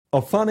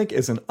Auphonic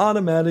is an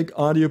automatic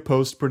audio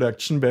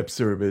post-production web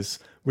service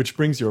which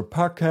brings your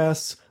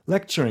podcasts,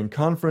 lecture and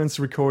conference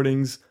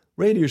recordings,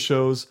 radio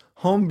shows,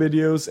 home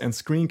videos and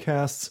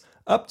screencasts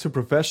up to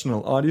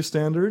professional audio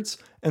standards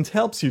and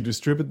helps you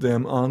distribute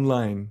them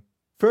online.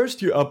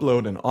 First, you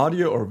upload an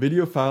audio or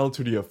video file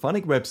to the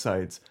Auphonic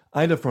website,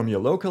 either from your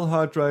local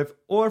hard drive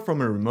or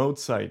from a remote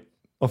site.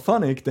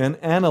 Auphonic then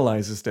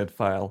analyzes that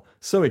file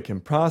so it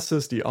can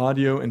process the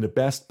audio in the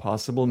best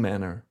possible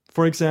manner.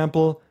 For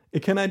example,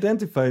 it can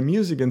identify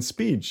music and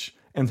speech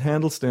and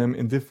handles them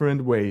in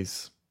different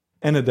ways.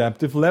 An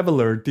adaptive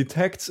leveler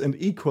detects and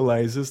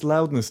equalizes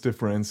loudness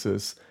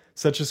differences,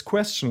 such as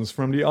questions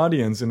from the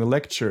audience in a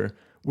lecture,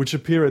 which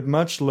appear at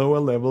much lower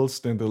levels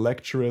than the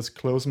lecturer's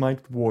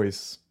close-mic'd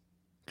voice.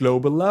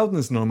 Global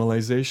loudness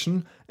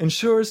normalization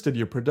ensures that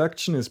your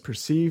production is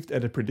perceived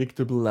at a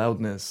predictable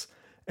loudness,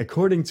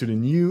 according to the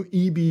new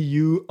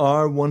EBU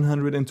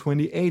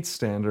R128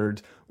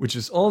 standard, which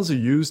is also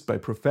used by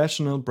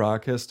professional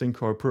broadcasting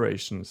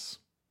corporations.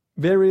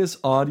 Various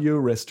audio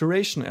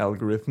restoration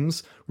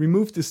algorithms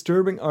remove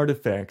disturbing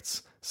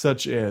artifacts,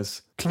 such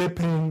as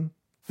clipping,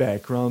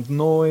 background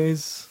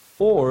noise,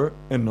 or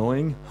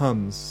annoying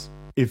hums.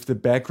 If the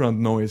background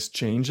noise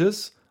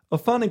changes,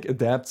 Auphonic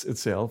adapts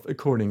itself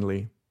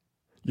accordingly.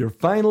 Your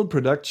final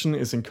production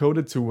is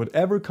encoded to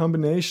whatever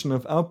combination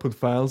of output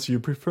files you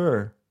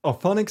prefer.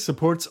 Auphonic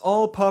supports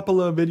all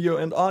popular video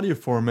and audio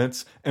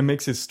formats and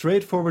makes it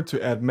straightforward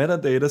to add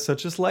metadata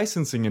such as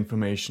licensing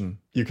information.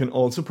 You can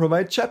also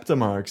provide chapter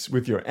marks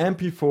with your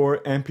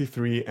MP4,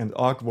 MP3 and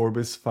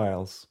OGG-Vorbis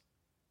files.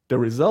 The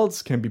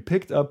results can be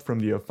picked up from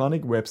the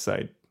Auphonic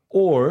website.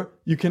 Or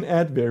you can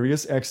add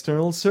various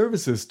external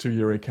services to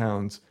your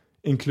account,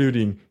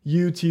 including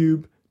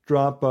YouTube,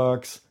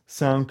 Dropbox,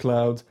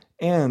 SoundCloud,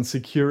 and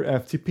secure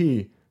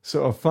FTP,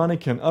 so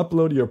Auphonic can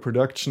upload your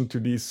production to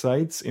these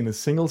sites in a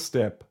single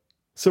step.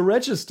 So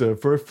register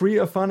for a free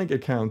Auphonic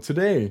account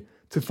today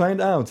to find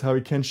out how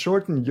it can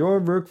shorten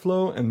your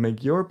workflow and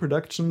make your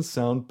productions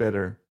sound better.